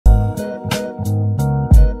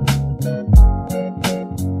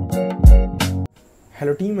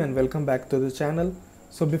Hello team and welcome back to the channel.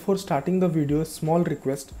 So before starting the video, small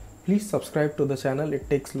request, please subscribe to the channel. It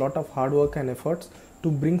takes a lot of hard work and efforts to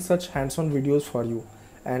bring such hands-on videos for you.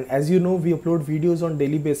 And as you know, we upload videos on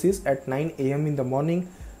daily basis at 9 AM in the morning.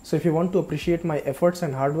 So if you want to appreciate my efforts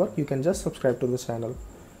and hard work, you can just subscribe to the channel.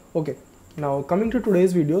 Okay, now coming to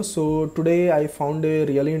today's video. So today I found a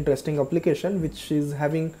really interesting application which is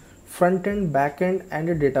having front end, back end and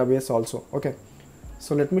a database also. Okay.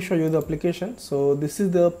 So let me show you the application. So this is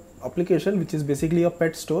the application which is basically a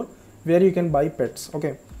pet store where you can buy pets.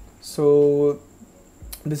 Okay, so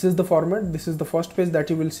this is the format. This is the first page that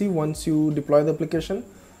you will see once you deploy the application.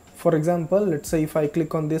 For example, let's say if I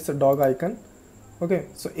click on this dog icon, okay,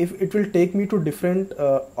 so if it will take me to different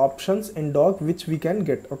options in dog which we can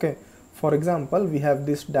get. Okay, for example, we have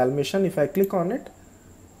this Dalmatian. If I click on it,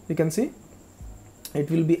 you can see it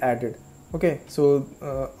will be added. Okay, so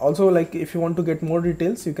also, like, if you want to get more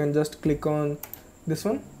details, you can just click on this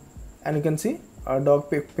one and you can see a dog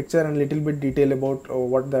picture and little bit detail about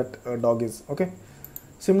what that dog is. Okay,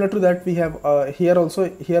 similar to that we have here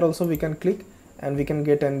also we can click and we can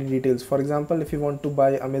get any details. For example, if you want to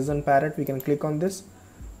buy Amazon parrot, we can click on this.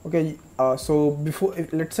 Okay, so before,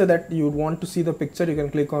 let's say that you want to see the picture, you can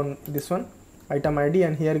click on this one, item ID,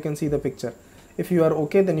 and here you can see the picture. If you are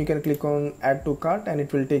okay, then you can click on add to cart and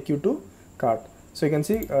it will take you to cart. So you can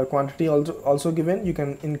see quantity also given. You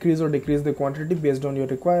can increase or decrease the quantity based on your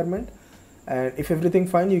requirement, and if everything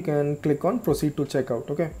fine, you can click on proceed to checkout.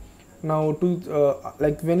 Okay, now to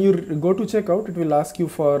like when you go to checkout, it will ask you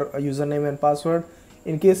for a username and password.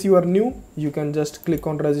 In case you are new, you can just click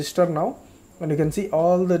on register now and you can see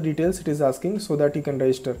all the details it is asking so that you can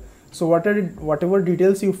register. So whatever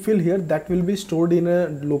details you fill here, that will be stored in a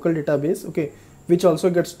local database, okay, which also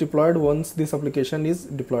gets deployed once this application is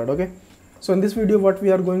deployed. Okay, so in this video, what we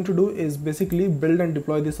are going to do is basically build and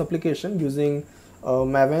deploy this application using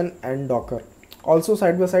Maven and Docker. Also,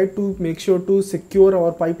 side by side, to make sure to secure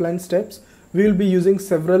our pipeline steps, we will be using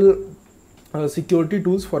several security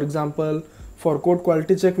tools. For example, for code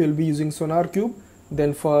quality check, we will be using Sonarqube.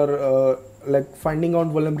 Then for like finding out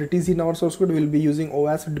vulnerabilities in our source code, we will be using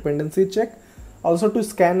OWASP dependency check. Also, to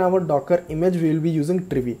scan our Docker image, we will be using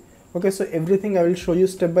Trivy. Okay, so everything I will show you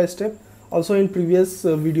step by step. Also, in previous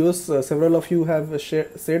videos, several of you have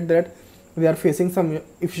said that they are facing some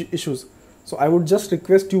issues. So I would just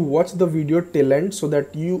request you watch the video till end so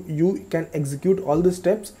that you can execute all the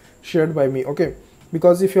steps shared by me. Okay,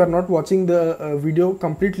 because if you are not watching the video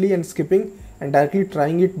completely and skipping and directly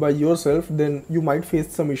trying it by yourself, then you might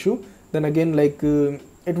face some issue. Then again, like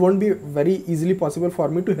it won't be very easily possible for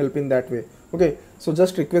me to help in that way. Okay, so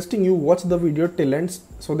just requesting you watch the video till end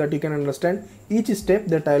so that you can understand each step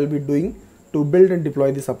that I will be doing to build and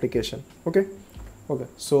deploy this application. Okay,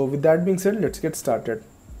 so with that being said, let's get started.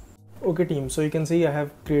 Okay team, so you can see I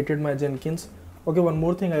have created my Jenkins. Okay, one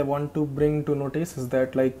more thing I want to bring to notice is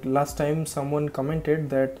that, like, last time someone commented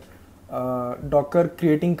that Docker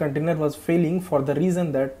creating container was failing for the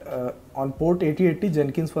reason that on port 8080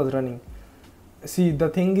 Jenkins was running. See, the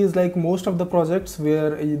thing is, like, most of the projects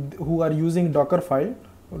who are using Docker file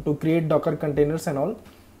to create Docker containers and all,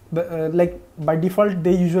 like by default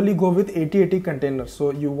they usually go with 8080 containers.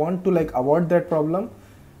 So you want to, like, avoid that problem.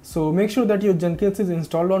 So make sure that your Jenkins is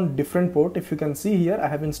installed on different port. If you can see here, I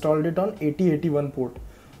have installed it on 8081 port.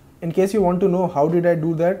 In case you want to know how did I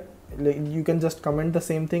do that, like, you can just comment the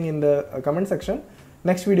same thing in the comment section.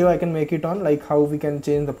 Next video I can make it on, like, how we can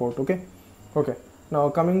change the port. Okay, now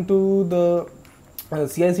coming to the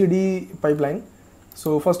CI/CD pipeline.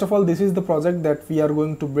 So first of all, this is the project that we are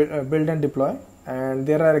going to build and deploy, and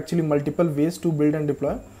there are actually multiple ways to build and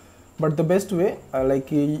deploy, but the best way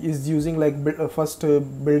is using, like, first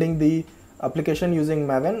building the application using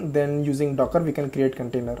Maven, then using Docker we can create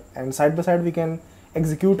container, and side by side we can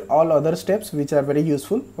execute all other steps which are very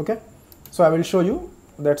useful. Okay, so I will show you.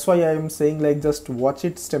 That's why I am saying, like, just watch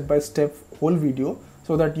it step by step whole video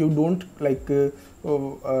so that you don't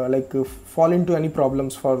fall into any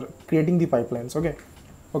problems for creating the pipelines.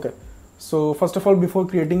 Okay, so first of all, before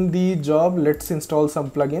creating the job, let's install some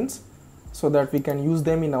plugins so that we can use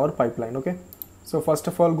them in our pipeline. Okay, so first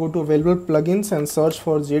of all, go to available plugins and search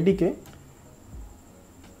for JDK,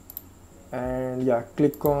 and yeah,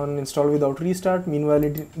 click on install without restart. Meanwhile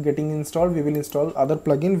it getting installed, we will install other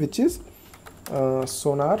plugin which is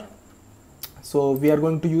Sonar. So we are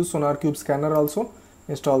going to use Sonarqube scanner also.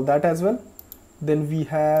 Install that as well. Then we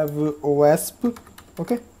have OWASP.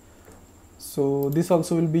 Okay, so this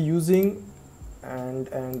also will be using,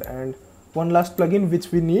 and one last plugin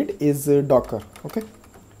which we need is Docker. Okay,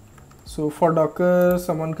 so for Docker,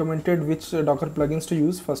 someone commented which Docker plugins to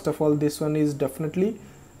use. First of all, this one is definitely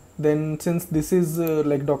Then since this is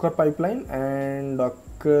like Docker pipeline and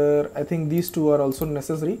Docker, I think these two are also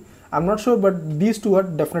necessary. I'm not sure, but these two are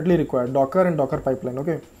definitely required, Docker and Docker pipeline.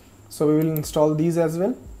 Okay, so we will install these as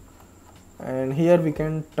well, and here we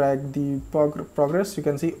can track the progress. You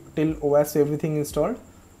can see till OWASP everything installed.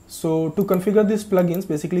 So to configure these plugins,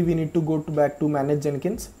 basically we need to go back to manage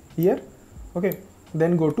Jenkins here. Okay,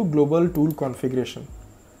 then go to global tool configuration,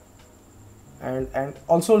 and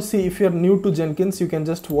also see, if you're new to Jenkins, you can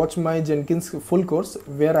just watch my Jenkins full course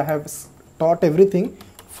where I have taught everything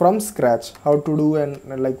from scratch, how to do and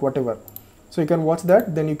like whatever. So you can watch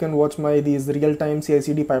that. Then you can watch my these real-time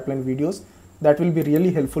CI/CD pipeline videos. That will be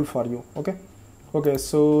really helpful for you. Okay,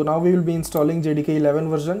 so now we will be installing JDK 11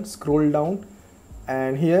 version. Scroll down,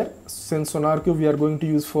 and here, since Sonarqube we are going to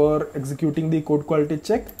use for executing the code quality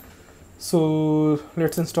check, so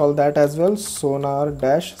let's install that as well.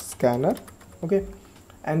 Sonar-scanner. Okay,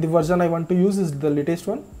 and the version I want to use is the latest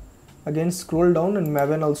one. Again, scroll down, and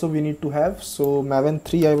Maven also we need to have. So Maven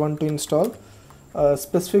 3 I want to install.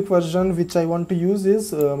 Specific version which I want to use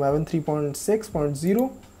is Maven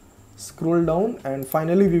 3.6.0. Scroll down, and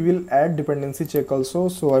finally we will add dependency check also.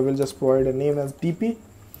 So I will just provide a name as DP.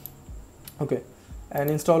 Okay, and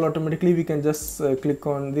install automatically. We can just click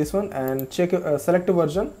on this one and check select a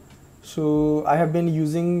version. So I have been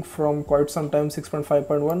using from quite some time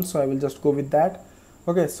 6.5.1, so I will just go with that.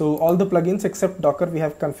 Okay, so all the plugins except Docker we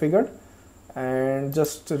have configured, and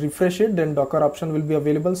just refresh it, then Docker option will be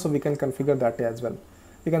available, so we can configure that as well.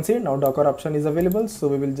 You can see now Docker option is available, so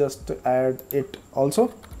we will just add it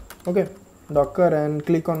also. Okay, Docker, and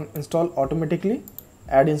click on install automatically,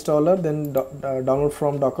 add installer, then download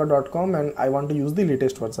from docker.com, and I want to use the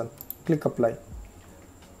latest version. Click apply.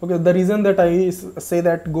 Okay, the reason that I say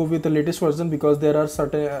that go with the latest version, because there are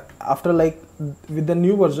certain after like with the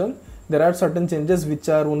new version there are certain changes which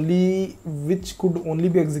could only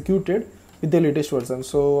be executed with the latest version.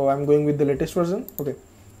 So I'm going with the latest version. Okay,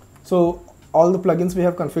 so all the plugins we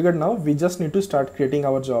have configured. Now we just need to start creating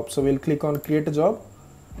our job. So we'll click on create a job.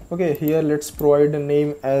 Okay, here let's provide a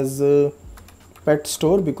name as pet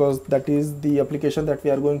store, because that is the application that we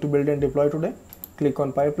are going to build and deploy today. Click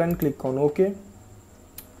on pipeline, click on OK.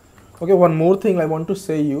 Okay, one more thing I want to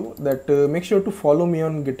say you that make sure to follow me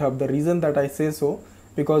on GitHub. The reason that I say so,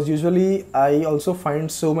 because usually I also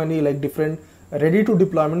find so many like different ready to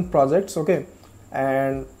deployment projects. Okay,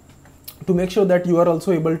 and to make sure that you are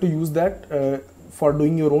also able to use that for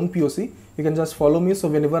doing your own POC, you can just follow me. So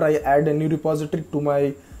whenever I add a new repository to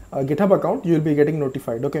my GitHub account, you will be getting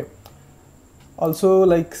notified. Okay, also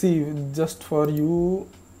like see, just for you,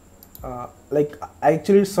 like I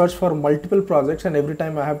actually search for multiple projects, and every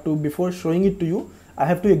time I have to, before showing it to you, I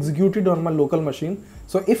have to execute it on my local machine.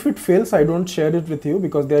 So if it fails, I don't share it with you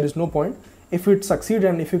because there is no point. If it succeeds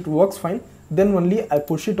and if it works fine, then only I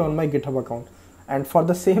push it on my GitHub account. And for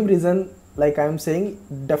the same reason, like I am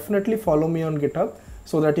saying, definitely follow me on GitHub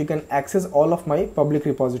so that you can access all of my public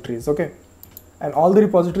repositories. Okay, and all the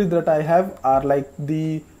repositories that I have are like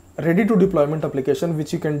the ready to deployment application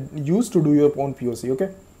which you can use to do your own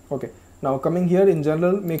POC. Okay, now coming here in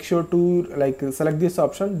general, make sure to like select this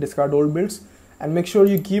option, discard old builds, and make sure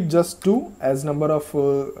you keep just 2 as number of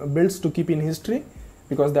builds to keep in history,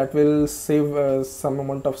 because that will save some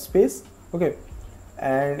amount of space. Okay,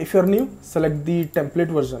 and if you're new, select the template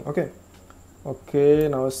version. Okay,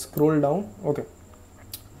 now scroll down. Okay,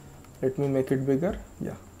 let me make it bigger.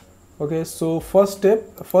 Yeah, okay, so first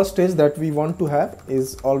stage that we want to have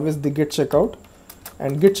is always the git checkout.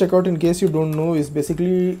 And git checkout, in case you don't know, is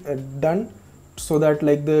basically done so that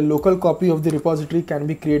like the local copy of the repository can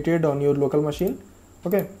be created on your local machine.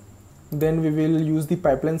 Okay, then we will use the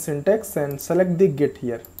pipeline syntax and select the git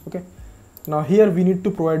here. Okay, now here we need to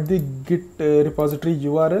provide the git repository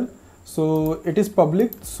URL. So it is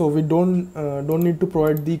public, so we don't need to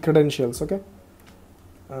provide the credentials. Okay,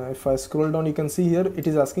 if I scroll down, you can see here it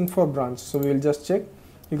is asking for branch, so we will just check.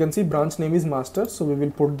 You can see branch name is master, so we will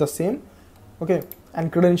put the same. Okay,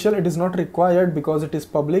 and credential, it is not required because it is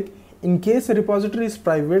public. In case a repository is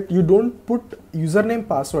private, you don't put username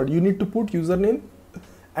password, you need to put username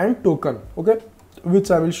and token. Okay,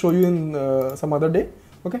 which I will show you in some other day.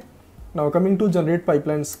 Okay, now coming to generate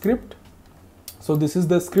pipeline script. So this is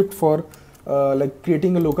the script for like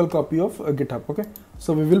creating a local copy of GitHub. Okay,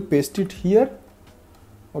 so we will paste it here.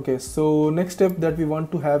 Okay, so next step that we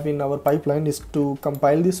want to have in our pipeline is to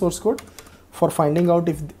compile the source code for finding out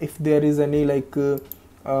if there is any like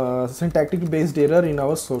syntactic based error in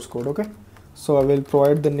our source code. Okay, so I will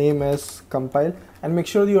provide the name as compile, and make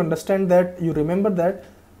sure you understand that you remember that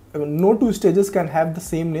no 2 stages can have the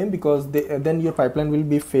same name, because then your pipeline will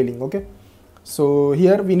be failing. Okay, So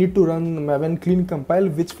here we need to run maven clean compile,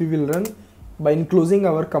 which we will run by enclosing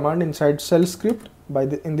our command inside shell script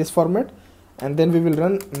in this format, and then we will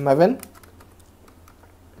run maven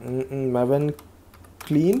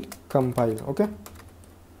clean compile. Okay,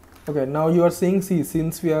 now you are saying, see,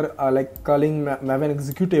 since we are like calling maven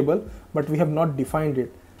executable, but we have not defined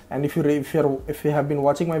it. And if you have been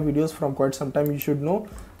watching my videos from quite some time, you should know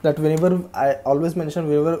that whenever I always mention,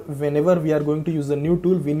 whenever we are going to use a new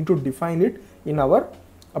tool, we need to define it in our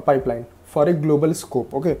pipeline for a global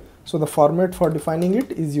scope. Okay, so the format for defining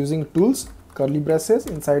it is using tools, curly braces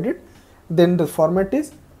inside it. Then the format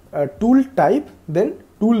is tool type, then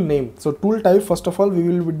tool name. So tool type, first of all, we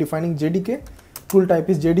will be defining JDK. Tool type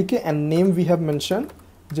is JDK, and name we have mentioned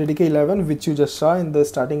JDK 11, which you just saw in the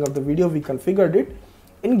starting of the video. We configured it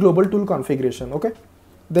in global tool configuration. Okay,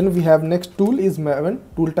 then we have next tool is maven,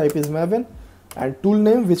 tool type is maven, and tool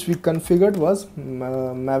name which we configured was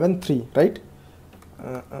maven 3, right?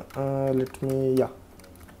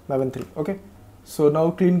 Maven 3. Okay, so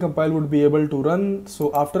now clean compile would be able to run.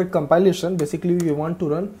 So after compilation, basically we want to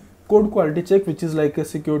run code quality check, which is like a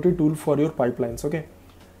security tool for your pipelines. Okay,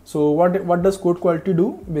 so what does code quality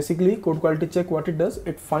do? Basically, code quality check, what it does,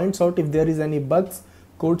 it finds out if there is any bugs,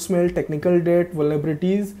 code smell, technical debt,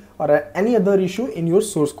 vulnerabilities, or any other issue in your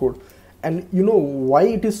source code. And you know why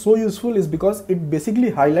it is so useful is because it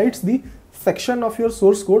basically highlights the section of your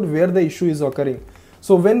source code where the issue is occurring.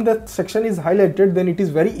 So when that section is highlighted, then it is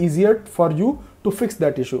very easier for you to fix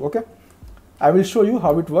that issue. Okay, I will show you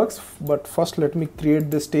how it works, but first let me create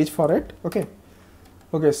the stage for it. Okay,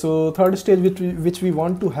 so third stage which we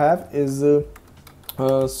want to have is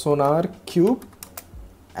Sonarqube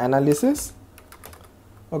analysis.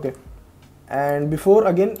 Okay, and before,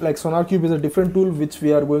 again, like Sonarqube is a different tool which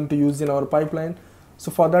we are going to use in our pipeline. So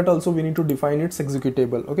for that also we need to define its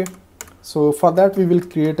executable. Okay, so for that we will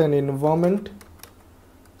create an environment,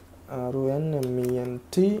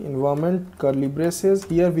 environment curly braces.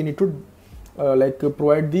 Here we need to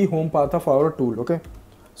provide the home path of our tool. Okay,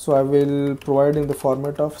 so I will provide in the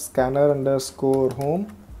format of scanner underscore home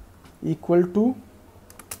equal to,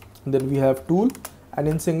 then we have tool, and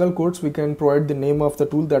in single quotes we can provide the name of the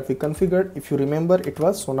tool that we configured. If you remember, it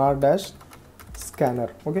was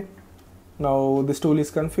sonar-scanner. Okay, now this tool is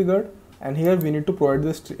configured, and here we need to provide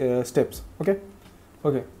the steps. Okay,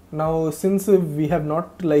 now since we have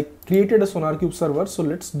not created a Sonarqube server, so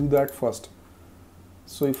let's do that first.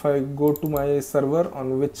 So if I go to my server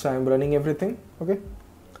on which I am running everything, okay,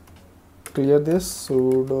 clear this,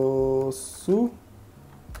 sudo su.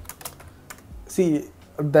 See,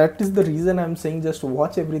 that is the reason I'm saying just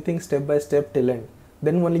watch everything step by step till end,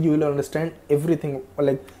 then only you will understand everything.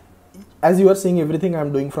 Like as you are seeing, everything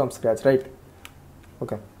I'm doing from scratch, right?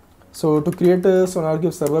 Okay, so to create a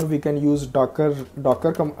Sonarqube server, we can use docker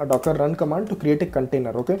run command to create a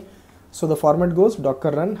container. Okay, so the format goes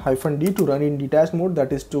docker run -d to run in detached mode,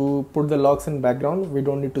 that is to put the logs in background. We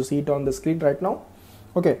don't need to see it on the screen right now.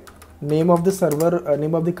 Okay, name of the server,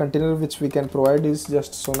 name of the container which we can provide is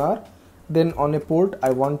just sonar. Then on a port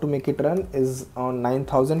I want to make it run is on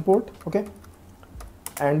 9000 port. Okay,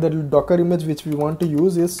 and the docker image which we want to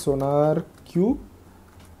use is Sonarqube,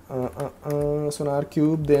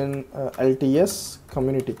 then LTS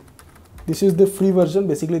community. This is the free version.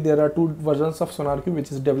 Basically there are two versions of Sonarqube,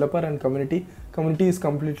 which is developer and community. Community is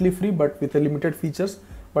completely free but with a limited features,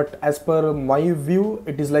 but as per my view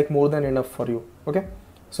it is like more than enough for you. Okay,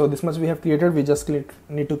 so this much we have created. We just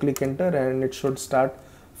need to click enter, and it should start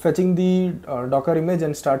fetching the docker image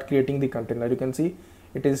and start creating the container. You can see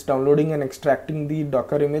it is downloading and extracting the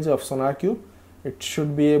docker image of Sonarqube. It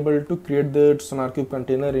should be able to create the Sonarqube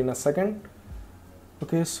container in a second.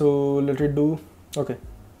 Okay, so let it do. Okay,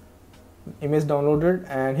 image downloaded,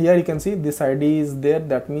 and here you can see this ID is there,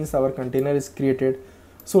 that means our container is created.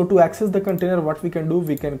 So to access the container, what we can do,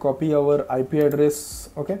 we can copy our IP address,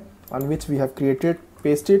 okay, on which we have created,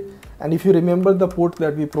 paste it, and if you remember the port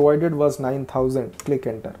that we provided was 9000. Click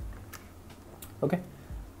enter. Okay,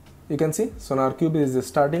 you can see Sonarqube is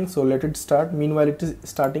starting, so let it start. Meanwhile it is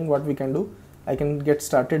starting, what we can do, I can get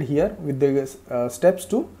started here with the steps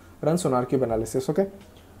to run Sonarqube analysis. Okay,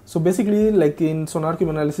 so basically like in Sonarqube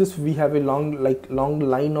analysis we have a long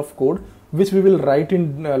line of code which we will write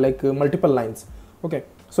in multiple lines. Okay,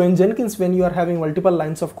 so in Jenkins, when you are having multiple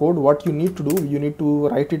lines of code, what you need to do, you need to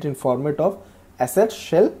write it in format of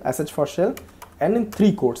sh for shell, and in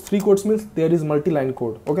 3 quotes. 3 quotes means there is multi-line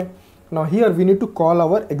code. Okay, now here we need to call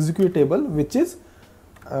our executable, which is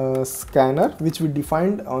scanner, which we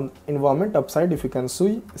defined on environment upside, if you can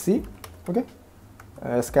see. Okay,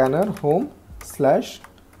 scanner home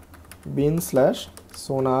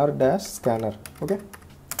 /bin/sonar-scanner. Okay,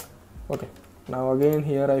 Now again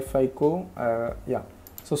here if I go, yeah,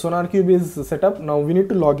 so Sonarqube is set up. Now we need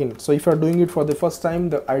to log in. So if you are doing it for the first time,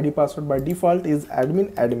 the ID password by default is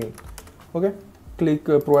admin. Okay, click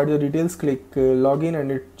provide the details, click login,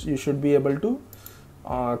 and you should be able to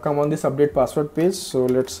come on this update password page. So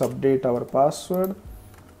let's update our password.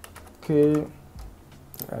 Okay,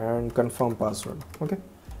 and confirm password. Okay,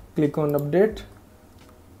 click on update,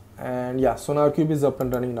 and yeah, Sonarqube is up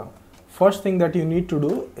and running now. First thing that you need to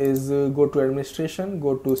do is go to administration,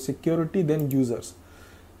 go to security, then users.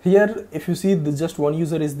 Here if you see, just one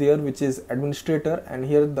user is there, which is administrator, and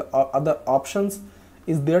here the other options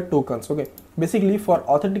is their tokens. Okay, basically for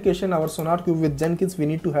authentication our Sonarqube with Jenkins we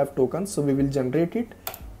need to have tokens, so we will generate it.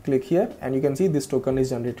 Click here and you can see this token is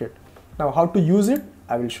generated. Now how to use it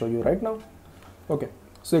I will show you right now. Okay,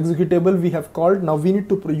 so executable we have called. Now we need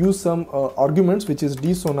to use some arguments, which is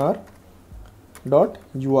dsonar.url.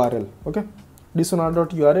 okay,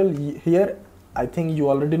 dsonar.url. Here I think you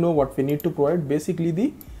already know what we need to provide. Basically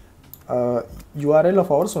the URL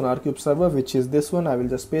of our Sonarqube server, which is this one. I will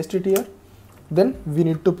just paste it here. Then we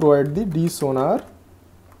need to provide the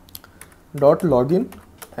dsonar.login,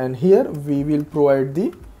 and here we will provide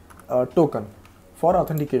the token for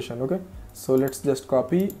authentication. Okay, so let's just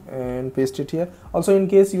copy and paste it here. Also, in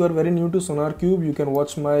case you are very new to Sonarqube, you can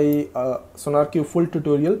watch my Sonarqube full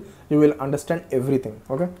tutorial. You will understand everything.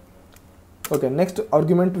 Okay, next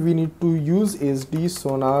argument we need to use is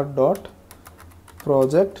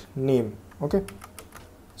dsonar.project name. Okay,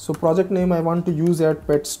 so project name I want to use at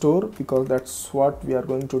pet store because that's what we are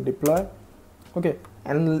going to deploy. Okay,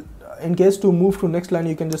 and in case to move to next line,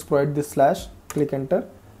 you can just provide this slash, click enter,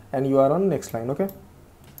 and you are on next line. Okay,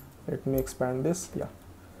 let me expand this. Yeah,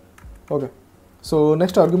 okay, so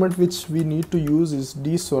next argument which we need to use is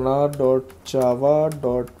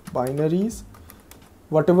dsonar.java.binaries.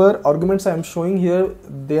 Whatever arguments I am showing here,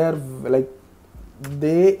 they are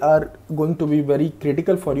going to be very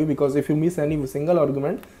critical for you, because if you miss any single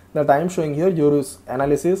argument that I am showing here, your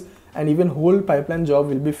analysis and even whole pipeline job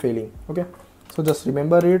will be failing. Okay, so just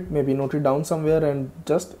remember it, maybe note it down somewhere and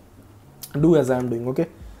just do as I am doing. Okay,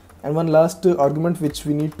 and one last argument which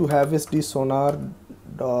we need to have is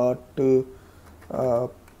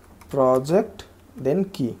dsonar.project then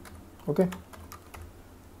key. Okay,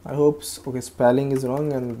 I hope spelling is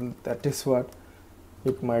wrong, and that is what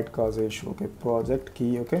it might cause an issue. Okay, project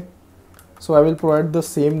key. Okay, so I will provide the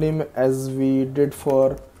same name as we did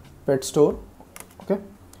for pet store. Okay,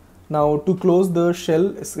 now to close the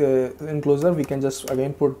shell enclosure, we can just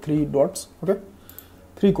again put 3 dots. Okay,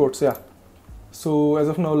 3 quotes. Yeah, so as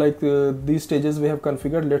of now, these stages we have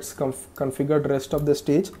configured. Let's configure the rest of the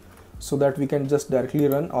stage so that we can just directly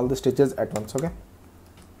run all the stages at once.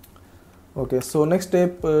 Okay, so next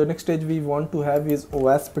stage we want to have is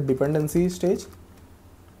OWASP dependency stage.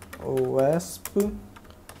 OWASP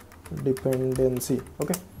dependency.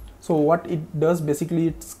 Okay, so what it does, basically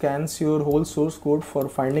it scans your whole source code for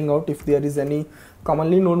finding out if there is any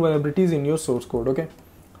commonly known vulnerabilities in your source code. Okay,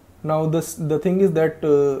 now the thing is that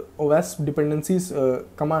OWASP dependencies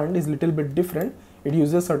command is little bit different. It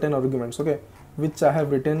uses certain arguments, okay, which I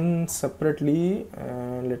have written separately,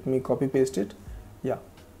 and let me copy paste it. Yeah,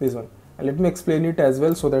 this one. And let me explain it as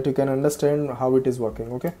well so that you can understand how it is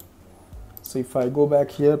working. Okay, so if I go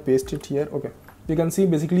back here, paste it here. Okay, you can see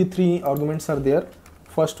basically 3 arguments are there.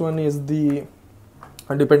 First one is the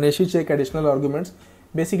dependency check additional arguments.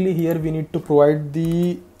 Basically here we need to provide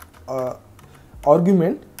the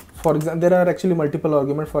argument. For example, there are actually multiple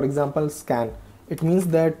arguments. For example, scan, it means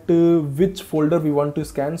that which folder we want to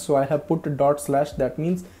scan. So I have put /, that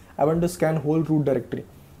means I want to scan whole root directory.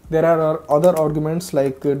 There are other arguments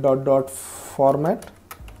like .format,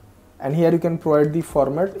 and here you can provide the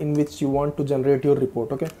format in which you want to generate your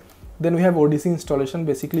report. Okay, then we have ODC installation.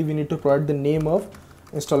 Basically we need to provide the name of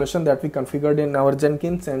installation that we configured in our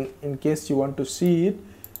Jenkins, and in case you want to see it,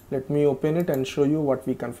 let me open it and show you what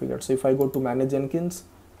we configured. So if I go to manage Jenkins,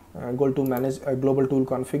 go to manage global tool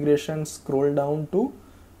configuration, scroll down to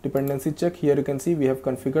dependency check, here you can see we have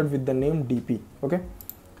configured with the name DP. Okay,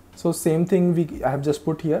 so same thing I have just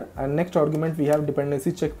put here. And next argument we have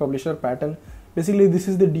dependency check publisher pattern. Basically this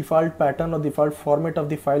is the default pattern or default format of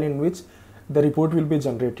the file in which the report will be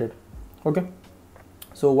generated. Okay,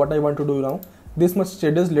 so what I want to do now, this much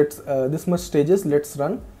stages let's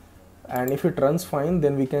run, and if it runs fine,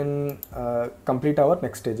 then we can complete our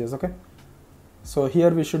next stages. Okay, so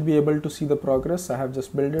here we should be able to see the progress. I have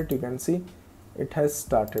just built it, you can see it has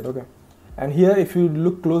started. Okay, and here if you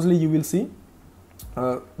look closely, you will see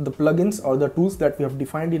the plugins or the tools that we have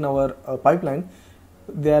defined in our pipeline.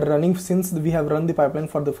 They are running. Since we have run the pipeline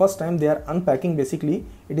for the first time, they are unpacking. Basically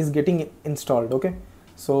it is getting installed. Okay,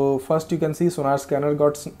 So first you can see Sonar Scanner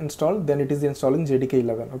got installed, then it is installing JDK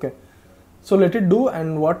 11. Okay, so let it do,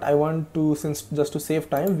 and what I want to, since just to save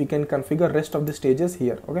time, we can configure rest of the stages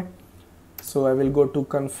here. Okay, so I will go to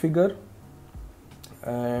configure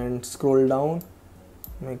and scroll down,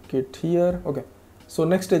 make it here. Okay, so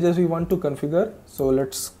next stages we want to configure, so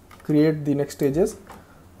let's create the next stages.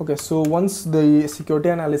 Okay, so once the security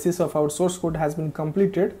analysis of our source code has been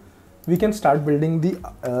completed, we can start building the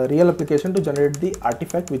real application to generate the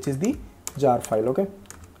artifact, which is the jar file. Okay,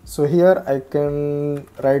 so here I can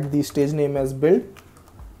write the stage name as build,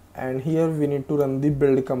 and here we need to run the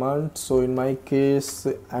build command. So in my case,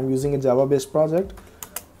 I'm using a Java based project.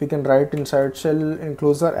 We can write inside shell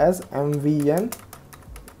enclosure as mvn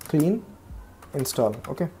clean install.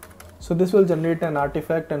 Okay, so this will generate an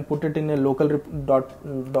artifact and put it in a local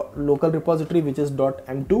repository, which is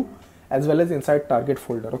 .m2, as well as inside target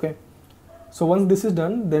folder. Okay, so once this is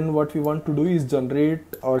done, then what we want to do is generate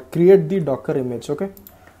or create the Docker image. Okay,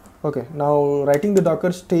 now writing the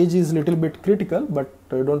Docker stage is little bit critical, but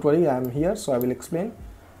don't worry, I am here, so I will explain.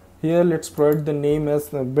 Here let's provide the name as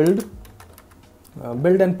build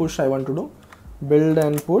and push. I want to do build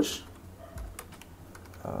and push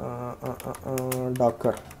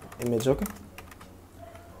Docker image.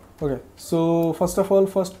 Okay, so first of all,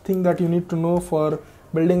 first thing that you need to know for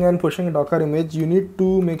building and pushing a Docker image, you need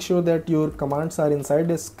to make sure that your commands are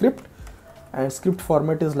inside a script, and script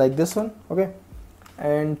format is like this one. Okay,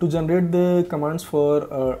 and to generate the commands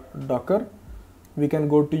for Docker, we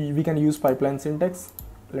can use pipeline syntax.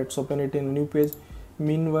 Let's open it in a new page.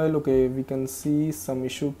 Meanwhile, okay, we can see some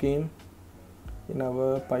issue came in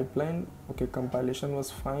our pipeline. Okay, compilation was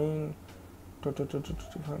fine.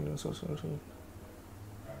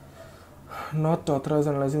 Not authorized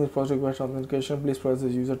analyzing the project by authentication. Please provide the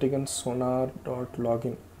user token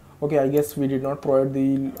sonar.login. Okay, I guess we did not provide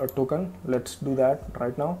the token. Let's do that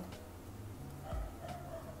right now.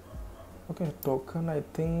 Okay, token I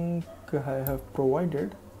think I have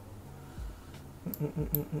provided.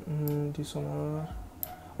 The sonar.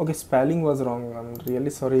 Okay, spelling was wrong. I'm really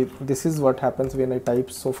sorry. This is what happens when I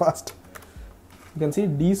type so fast. You can see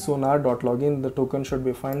dsonar.login. The token should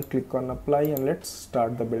be fine. Click on apply and let's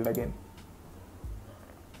start the build again.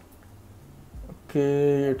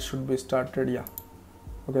 Okay, it should be started. Yeah.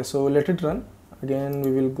 Okay, so let it run. Again,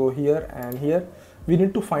 we will go here, and here we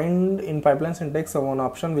need to find in pipeline syntax one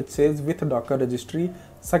option which says with Docker registry.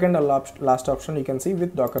 Second last option you can see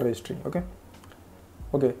with Docker registry.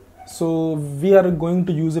 Okay, so we are going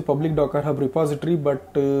to use a public Docker Hub repository,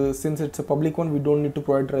 but since it's a public one, we don't need to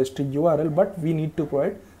provide registry URL, but we need to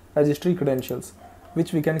provide registry credentials,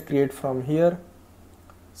 which we can create from here.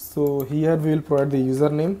 So here we will provide the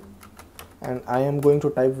username, and I am going to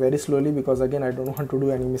type very slowly because again I don't want to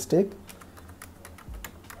do any mistake.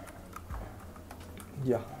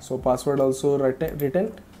 Yeah, so password also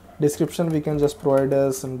written. Description we can just provide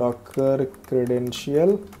as Docker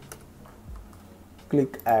credential.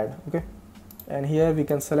 Click add. Okay, and here we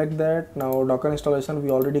can select that. Now Docker installation we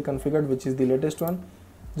already configured, which is the latest one.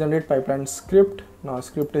 Generate pipeline script. Now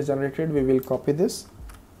script is generated. We will copy this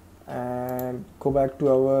and go back to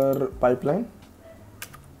our pipeline.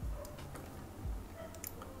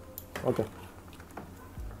 Okay,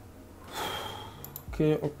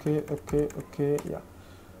 yeah.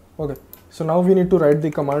 Okay, so now we need to write the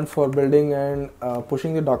command for building and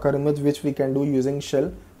pushing the Docker image, which we can do using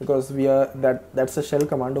shell, because that's a shell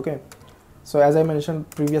command. Okay, so as I mentioned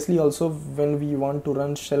previously also, when we want to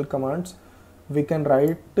run shell commands, we can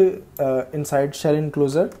write inside shell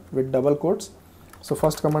enclosure with double quotes. So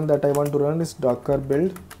first command that I want to run is docker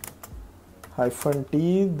build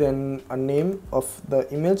 -t, then a name of the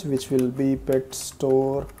image, which will be pet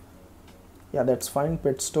store. Yeah, that's fine,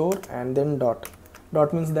 pet store, and then dot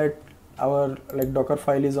means that our Docker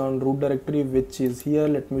file is on root directory, which is here.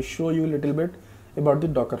 Let me show you a little bit about the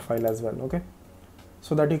Docker file as well. Okay,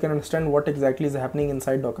 so that you can understand what exactly is happening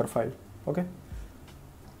inside Docker file. Okay,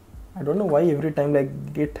 I don't know why every time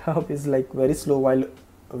GitHub is very slow while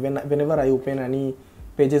whenever I open any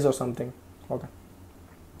pages or something. Okay,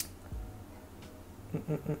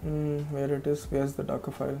 where it is, where's the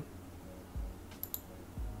Docker file?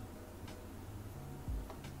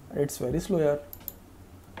 It's very slow here.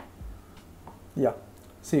 Yeah,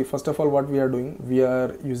 see, first of all, what we are doing, we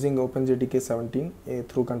are using OpenJDK 17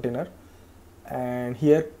 through container, and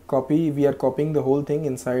here we are copying the whole thing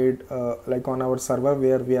inside on our server,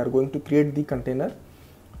 where we are going to create the container.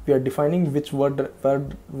 We are defining which work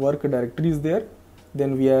directory is there,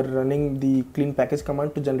 then we are running the clean package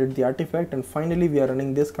command to generate the artifact, and finally we are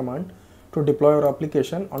running this command to deploy our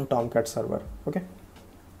application on Tomcat server.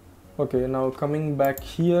 Okay, now coming back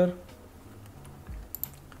here,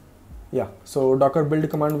 Yeah, so docker build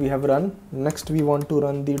command we have run. Next we want to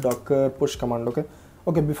run the docker push command.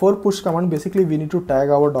 Okay, before push command, basically we need to tag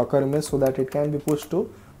our docker image so that it can be pushed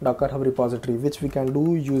to docker hub repository, which we can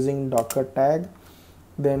do using docker tag,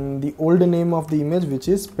 then the old name of the image, which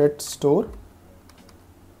is pet store,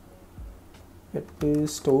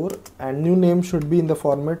 and new name should be in the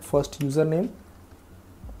format first username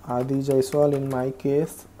Adi Jaiswal, in my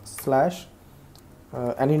case, slash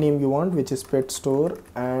any name you want, which is pet store,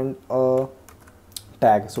 and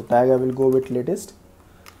tag. So tag I will go with latest.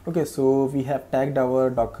 Okay, so we have tagged our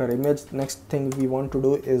docker image. Next thing we want to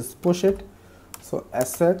do is push it. So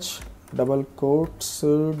sh double quotes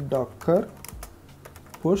docker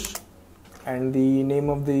push, and the name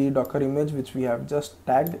of the docker image which we have just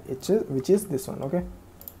tagged, which is this one. Okay,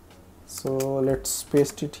 so let's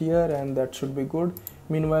paste it here, and that should be good.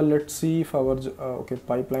 Meanwhile, let's see if our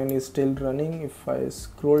pipeline is still running. If I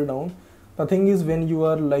scroll down, the thing is, when you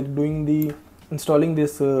are like doing the installing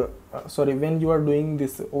this when you are doing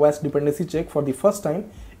this OWASP dependency check for the first time,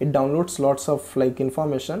 it downloads lots of like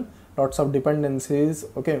information, lots of dependencies,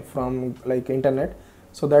 okay, from like internet.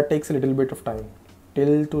 So that takes a little bit of time.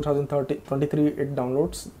 Till 2023 it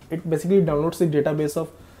downloads. It basically downloads the database of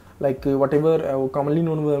like whatever commonly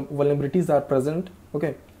known vulnerabilities are present.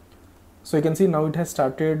 Okay, so you can see now it has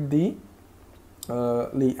started the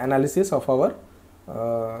analysis of our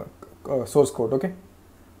source code. Okay,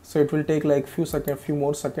 so it will take like few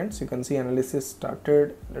more seconds. You can see analysis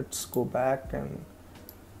started. Let's go back and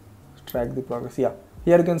track the progress. Yeah,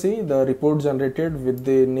 here you can see the report generated with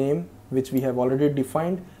the name which we have already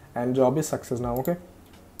defined, and job is success now. Okay,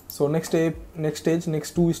 so next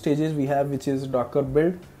two stages we have, which is docker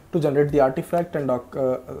build to generate the artifact, and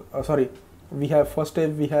we have first step,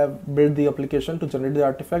 we have build the application to generate the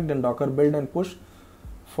artifact, then docker build and push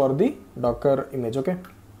for the docker image. Okay,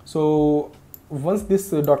 so once this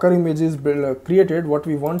docker image is created, what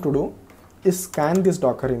we want to do is scan this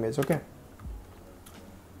docker image. Okay,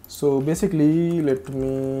 so basically let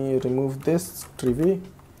me remove this Trivy.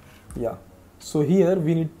 Yeah, so here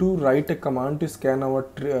we need to write a command to scan our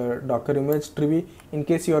docker image Trivy, in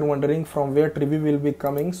case you are wondering from where Trivy will be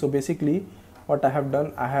coming. So basically what I have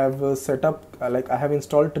done, I have set up I have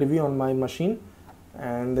installed Trivy on my machine,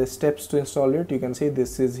 and the steps to install it, you can see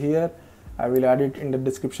this is here. I will add it in the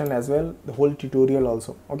description as well, the whole tutorial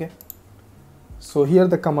also. Okay, so here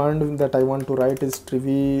the command that I want to write is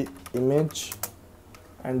Trivy image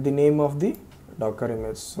and the name of the docker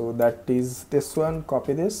image, so that is this one.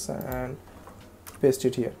 Copy this and paste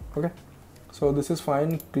it here. Okay, so this is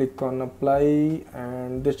fine. Click on apply,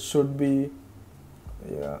 and this should be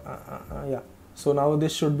yeah, so now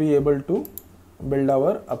this should be able to build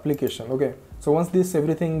our application. Okay, so once this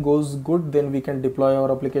everything goes good, then we can deploy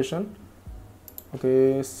our application.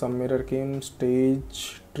 Okay, some error came,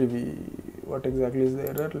 stage Trivy. What exactly is the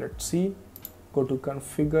error? Let's see. Go to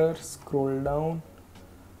configure, scroll down.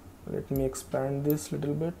 Let me expand this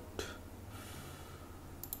little bit.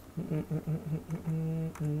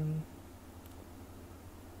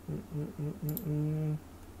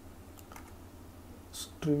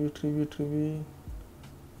 Trivy.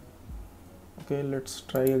 Okay, let's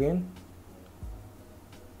try again.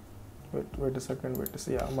 Wait a second.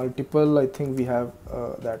 Yeah, multiple, I think we have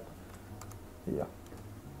that. Yeah,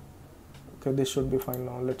 okay, this should be fine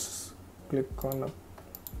now. Let's click on up.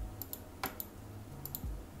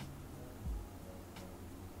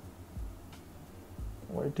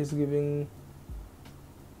 Why it is giving?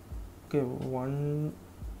 Okay, 1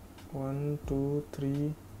 2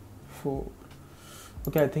 3 4.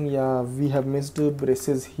 Okay, I think, yeah, we have missed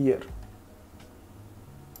braces here,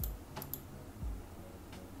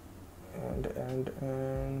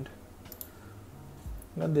 and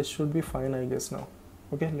yeah, this should be fine, I guess now.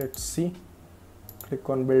 Okay, let's see. Click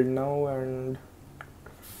on build now, and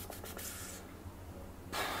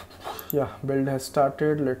yeah, build has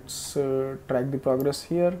started. Let's track the progress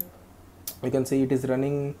here. You can see it is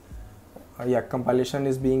running. Yeah, compilation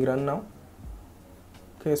is being run now.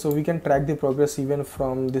 Okay, so we can track the progress even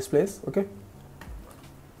from this place. Okay,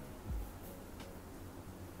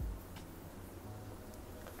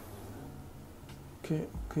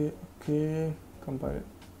 compile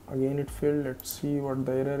again. It failed. Let's see what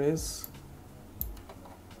the error is.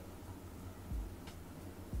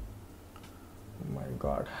 Oh my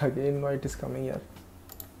god, again why it is coming here.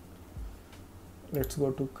 Let's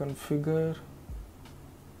go to configure.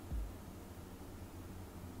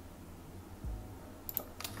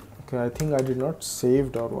 Okay, I think I did not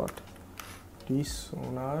saved or what.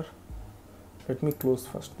 Dsonar. Let me close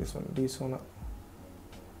first this one.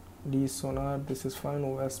 Dsonar, this is fine.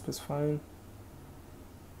 OWASP is fine.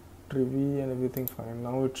 Trivy and everything fine.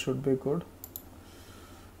 Now it should be good.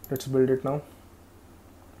 Let's build it now.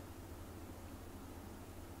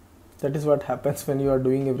 That is what happens when you are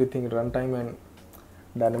doing everything runtime and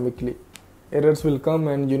dynamically. Errors will come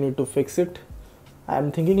and you need to fix it.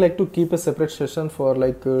 I'm thinking like to keep a separate session for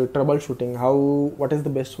like troubleshooting. What is the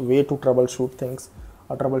best way to troubleshoot things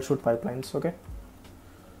or troubleshoot pipelines? Okay.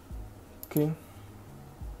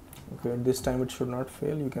 This time it should not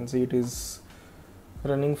fail. You can see it is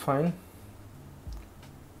running fine.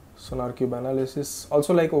 Sonarqube analysis.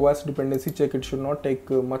 Also like OWASP dependency check, it should not take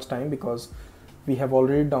much time because we have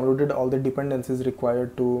already downloaded all the dependencies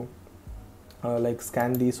required to like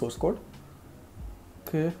scan the source code.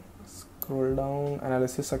 Okay, scroll down,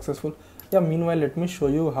 analysis successful. Yeah, meanwhile let me show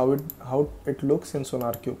you how it looks in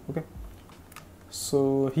Sonarqube. Okay,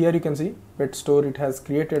 so here you can see pet store it has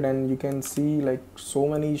created, and you can see like so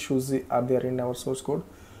many issues are there in our source code.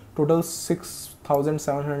 Total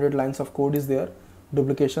 6,700 lines of code is there.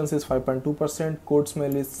 Duplications is 5.2%, code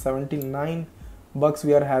smell is 79, bugs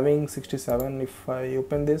we are having 67. If I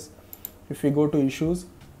open this, if we go to issues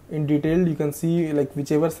in detail, you can see like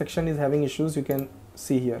whichever section is having issues, you can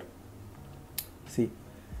see here. See,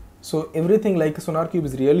 so everything like Sonarqube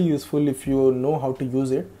is really useful if you know how to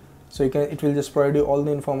use it. So it will just provide you all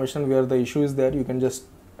the information where the issue is there. You can just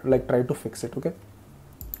like try to fix it. Okay,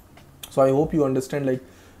 so I hope you understand like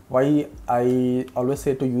why I always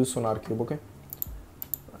say to use Sonarqube. Okay,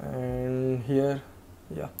 and here,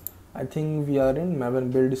 yeah, I think we are in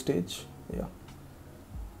Maven build stage. Yeah,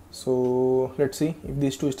 so let's see if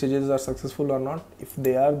these two stages are successful or not. If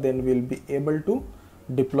they are, then we'll be able to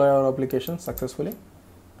deploy our application successfully.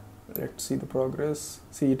 Let's see the progress.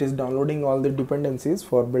 See, it is downloading all the dependencies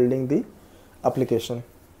for building the application.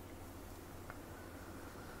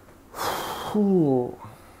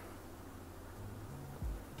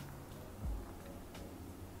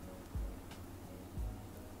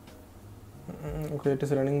 Okay, it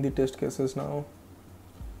is running the test cases now.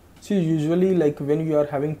 See, usually like when you are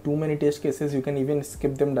having too many test cases, you can even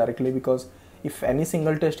skip them directly, because if any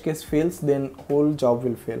single test case fails, then whole job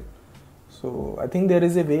will fail. So I think there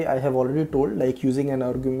is a way, I have already told, like using an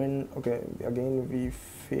argument. Okay, again we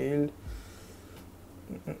failed.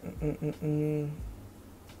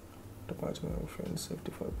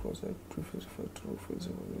 Safety for project, true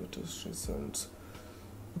test results.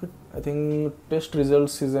 Okay, I think test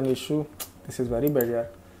results is an issue. This is very bad, yeah.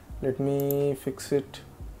 Let me fix it.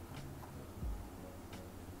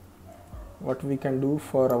 What we can do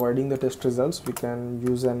for avoiding the test results, we can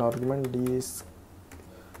use an argument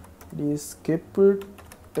skip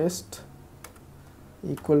test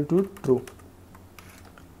equal to true.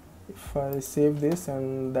 If I save this,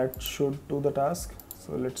 and that should do the task.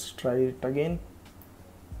 So let's try it again.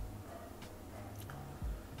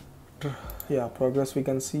 Yeah, progress we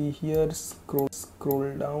can see here.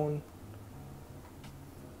 Scroll down.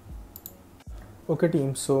 Okay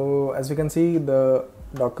team, so as we can see, the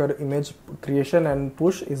Docker image creation and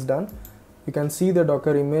push is done. You can see the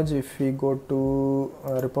Docker image if we go to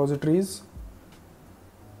repositories.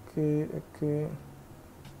 Okay,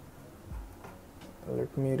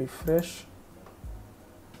 let me refresh.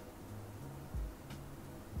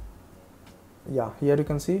 Yeah, here you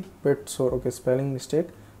can see pet store. Okay, spelling mistake,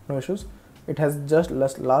 no issues. It has just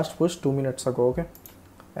last push 2 minutes ago. Okay,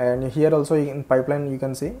 and here also in pipeline you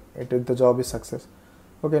can see the job is success.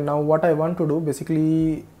 Okay, now what I want to do,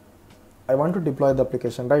 basically I want to deploy the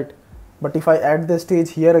application, right? But if I add the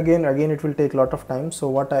stage here again it will take a lot of time. So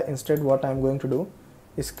what I'm going to do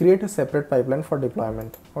is create a separate pipeline for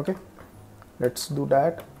deployment. Okay, let's do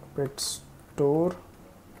that. Pet store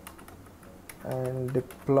and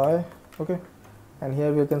deploy. Okay, and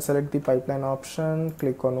here we can select the pipeline option,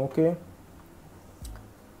 click on OK,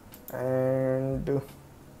 and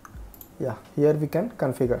yeah, here we can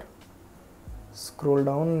configure. Scroll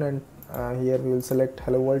down, and here we will select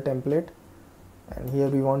hello world template, and here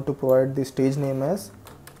we want to provide the stage name as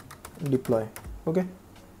deploy. Okay,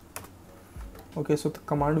 so the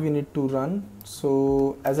command we need to run.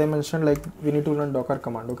 So as I mentioned, like we need to run docker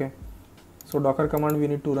command. Okay, so docker command we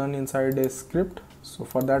need to run inside a script. So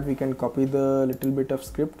for that we can copy the little bit of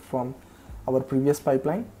script from our previous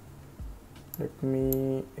pipeline. Let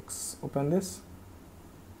me open this,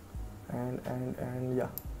 and yeah,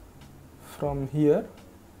 from here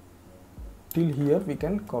till here we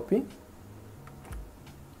can copy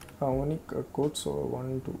how many codes. So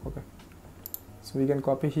 1 2. Okay, so we can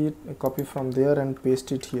copy from there and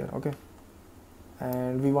paste it here. Okay,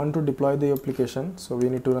 and we want to deploy the application, so we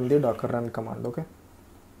need to run the docker run command. Okay,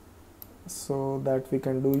 so that we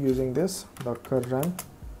can do using this docker run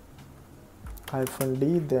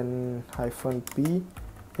 -d, then -p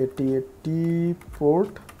 8080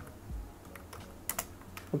 port.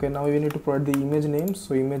 Okay, now we need to provide the image name.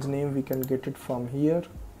 So image name we can get it from here.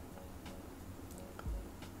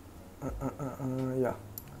 Yeah,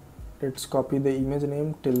 let's copy the image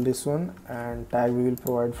name till this one, and tag we will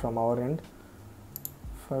provide from our end.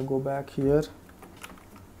 If I go back here,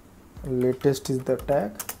 latest is the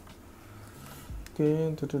tag.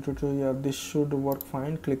 Okay, yeah, this should work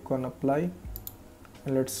fine. Click on apply,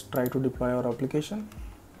 and let's try to deploy our application.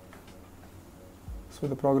 So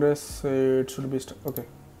the progress, it should be okay.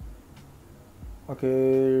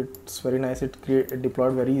 It's very nice. It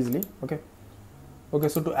deployed very easily. Okay,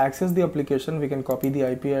 so to access the application, we can copy the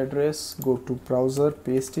IP address, go to browser,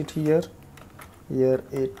 paste it here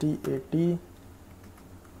 8080,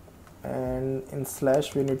 and in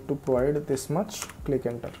slash we need to provide this much. Click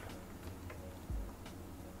enter.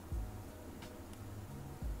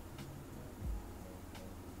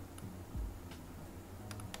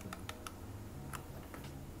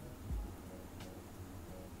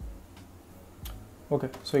 Okay,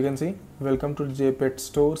 so you can see, welcome to JPET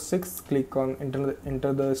store 6. Click on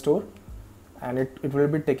enter the store, and it will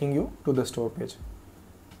be taking you to the store page.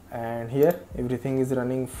 And here everything is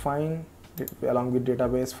running fine along with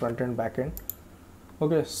database, front end, back end.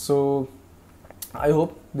 Okay, so I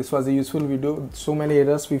hope this was a useful video. So many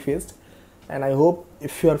errors we faced, and I hope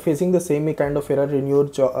if you are facing the same kind of error in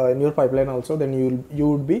your pipeline also, then you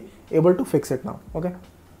would be able to fix it now. Okay,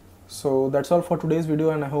 so that's all for today's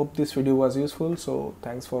video, and I hope this video was useful. So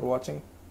thanks for watching.